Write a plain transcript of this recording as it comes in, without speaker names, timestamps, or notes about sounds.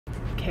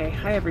Okay,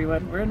 hi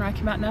everyone. We're in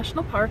Rocky Mountain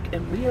National Park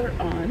and we are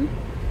on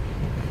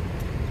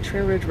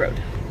Trail Ridge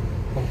Road.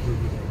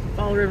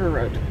 Fall River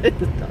Road.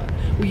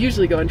 We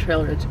usually go on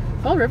Trail Ridge.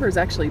 Fall River has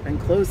actually been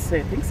closed,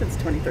 I think, since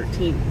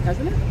 2013,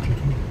 hasn't it?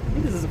 I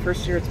think this is the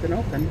first year it's been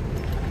open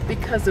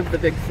because of the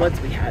big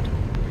floods we had.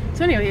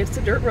 So anyway, it's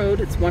a dirt road.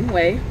 It's one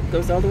way.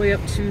 Goes all the way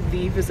up to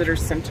the visitor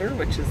center,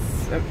 which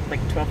is like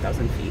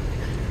 12,000 feet.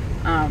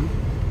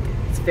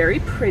 It's very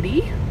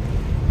pretty,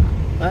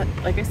 but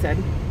like I said,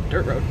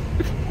 dirt road.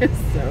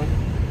 So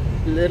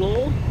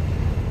little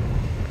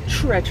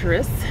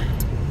treacherous.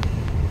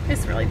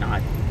 It's really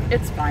not.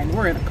 It's fine.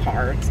 We're in a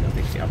car. It's no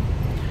big deal.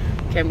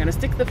 Okay, I'm gonna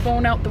stick the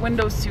phone out the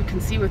window so you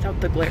can see without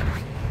the glare.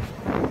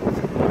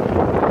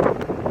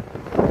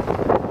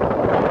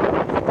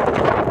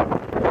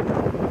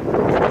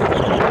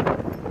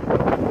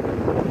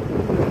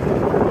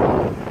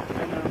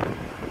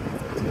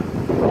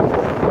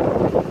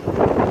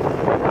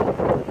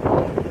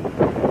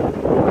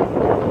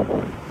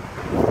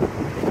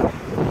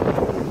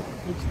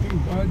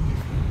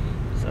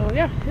 So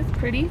yeah, it's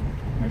pretty.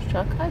 There's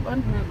Chuck. Hi,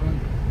 bud.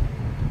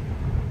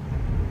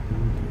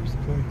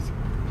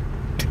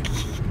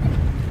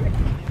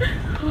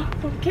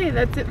 Okay,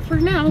 that's it for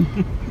now.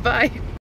 Bye.